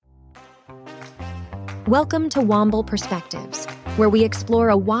Welcome to Womble Perspectives, where we explore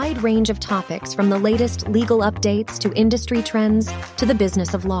a wide range of topics from the latest legal updates to industry trends to the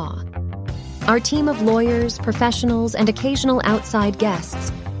business of law. Our team of lawyers, professionals, and occasional outside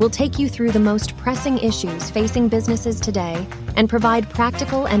guests will take you through the most pressing issues facing businesses today and provide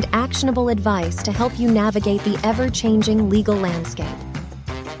practical and actionable advice to help you navigate the ever-changing legal landscape.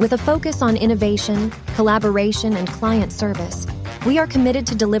 With a focus on innovation, collaboration, and client service, we are committed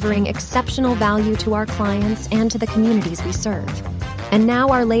to delivering exceptional value to our clients and to the communities we serve. And now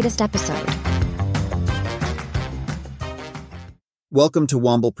our latest episode. Welcome to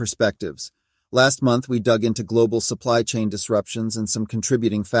Womble Perspectives. Last month, we dug into global supply chain disruptions and some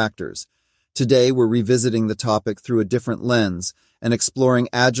contributing factors. Today, we're revisiting the topic through a different lens and exploring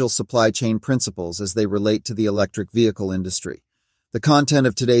agile supply chain principles as they relate to the electric vehicle industry. The content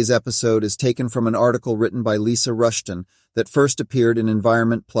of today's episode is taken from an article written by Lisa Rushton that first appeared in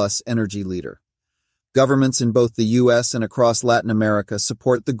Environment Plus Energy Leader. Governments in both the U.S. and across Latin America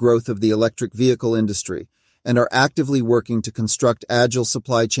support the growth of the electric vehicle industry and are actively working to construct agile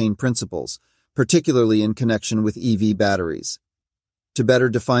supply chain principles, particularly in connection with EV batteries. To better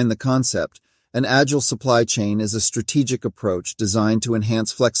define the concept, an agile supply chain is a strategic approach designed to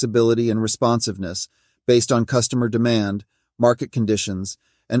enhance flexibility and responsiveness based on customer demand, market conditions,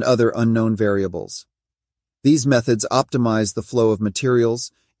 and other unknown variables. These methods optimize the flow of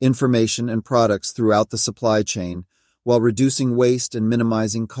materials, information, and products throughout the supply chain while reducing waste and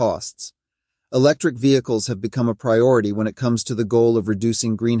minimizing costs. Electric vehicles have become a priority when it comes to the goal of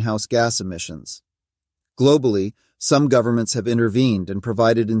reducing greenhouse gas emissions. Globally, some governments have intervened and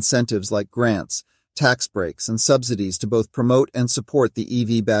provided incentives like grants, tax breaks, and subsidies to both promote and support the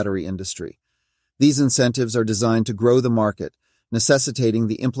EV battery industry. These incentives are designed to grow the market, necessitating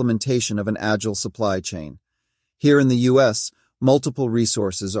the implementation of an agile supply chain. Here in the U.S., multiple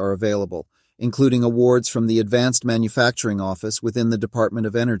resources are available, including awards from the Advanced Manufacturing Office within the Department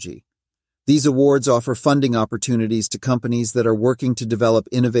of Energy. These awards offer funding opportunities to companies that are working to develop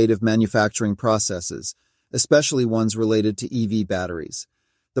innovative manufacturing processes, especially ones related to EV batteries.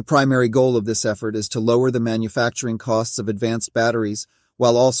 The primary goal of this effort is to lower the manufacturing costs of advanced batteries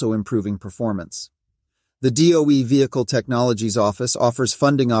while also improving performance. The DOE Vehicle Technologies Office offers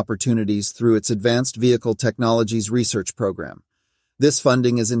funding opportunities through its Advanced Vehicle Technologies Research Program. This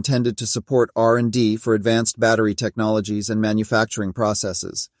funding is intended to support R&D for advanced battery technologies and manufacturing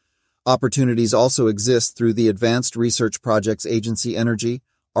processes. Opportunities also exist through the Advanced Research Projects Agency Energy,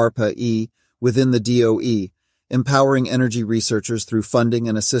 ARPA-E, within the DOE, empowering energy researchers through funding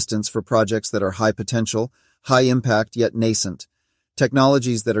and assistance for projects that are high potential, high impact yet nascent,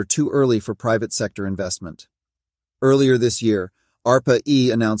 technologies that are too early for private sector investment. Earlier this year,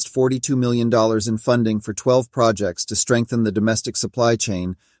 ARPA-E announced $42 million in funding for 12 projects to strengthen the domestic supply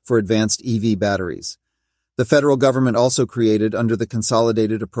chain for advanced EV batteries. The federal government also created, under the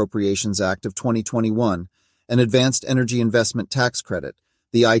Consolidated Appropriations Act of 2021, an Advanced Energy Investment Tax Credit,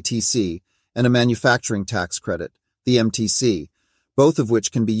 the ITC, and a Manufacturing Tax Credit, the MTC, both of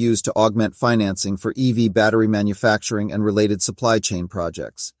which can be used to augment financing for EV battery manufacturing and related supply chain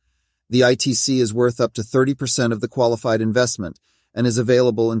projects. The ITC is worth up to 30% of the qualified investment and is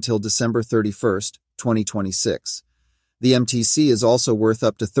available until December 31, 2026. The MTC is also worth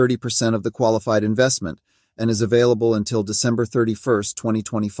up to 30% of the qualified investment and is available until December 31,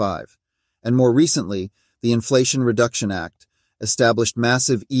 2025. And more recently, the Inflation Reduction Act established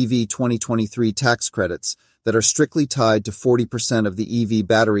massive EV 2023 tax credits that are strictly tied to 40% of the EV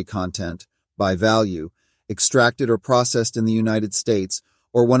battery content, by value, extracted or processed in the United States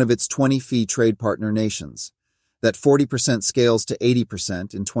or one of its 20 fee trade partner nations. That 40% scales to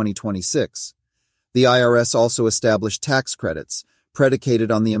 80% in 2026. The IRS also established tax credits,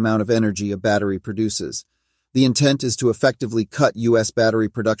 predicated on the amount of energy a battery produces. The intent is to effectively cut U.S. battery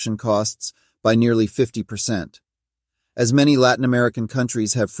production costs by nearly 50%. As many Latin American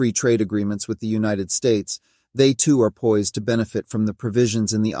countries have free trade agreements with the United States, they too are poised to benefit from the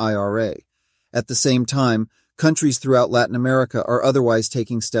provisions in the IRA. At the same time, countries throughout Latin America are otherwise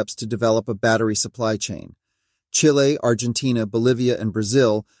taking steps to develop a battery supply chain. Chile, Argentina, Bolivia, and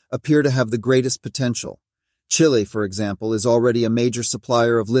Brazil appear to have the greatest potential. Chile, for example, is already a major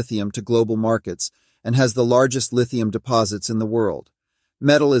supplier of lithium to global markets and has the largest lithium deposits in the world.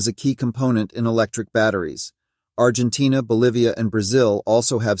 Metal is a key component in electric batteries. Argentina, Bolivia, and Brazil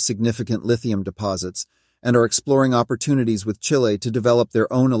also have significant lithium deposits and are exploring opportunities with Chile to develop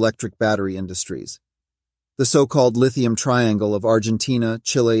their own electric battery industries. The so-called lithium triangle of Argentina,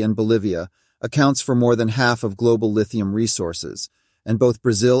 Chile, and Bolivia accounts for more than half of global lithium resources, and both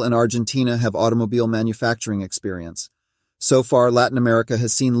Brazil and Argentina have automobile manufacturing experience. So far, Latin America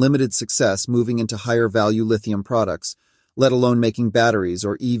has seen limited success moving into higher-value lithium products, let alone making batteries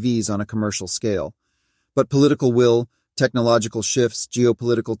or EVs on a commercial scale. But political will, technological shifts,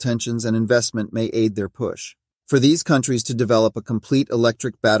 geopolitical tensions, and investment may aid their push. For these countries to develop a complete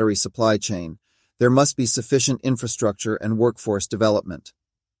electric battery supply chain, there must be sufficient infrastructure and workforce development.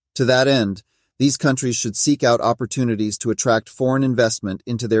 To that end, these countries should seek out opportunities to attract foreign investment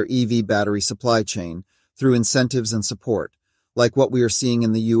into their EV battery supply chain through incentives and support, like what we are seeing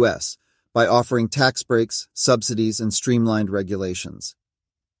in the U.S., by offering tax breaks, subsidies, and streamlined regulations.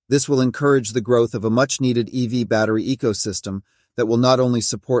 This will encourage the growth of a much-needed EV battery ecosystem that will not only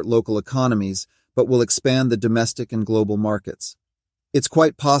support local economies, but will expand the domestic and global markets. It's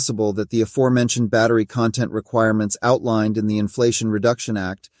quite possible that the aforementioned battery content requirements outlined in the Inflation Reduction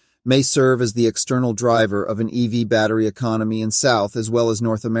Act may serve as the external driver of an EV battery economy in South as well as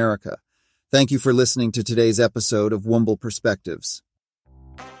North America. Thank you for listening to today's episode of Womble Perspectives.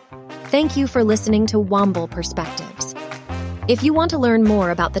 Thank you for listening to Womble Perspectives. If you want to learn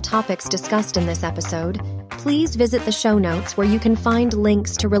more about the topics discussed in this episode, please visit the show notes where you can find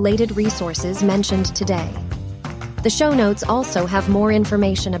links to related resources mentioned today. The show notes also have more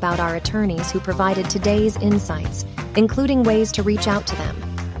information about our attorneys who provided today's insights, including ways to reach out to them.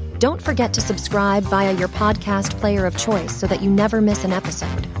 Don't forget to subscribe via your podcast player of choice so that you never miss an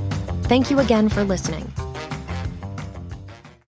episode. Thank you again for listening.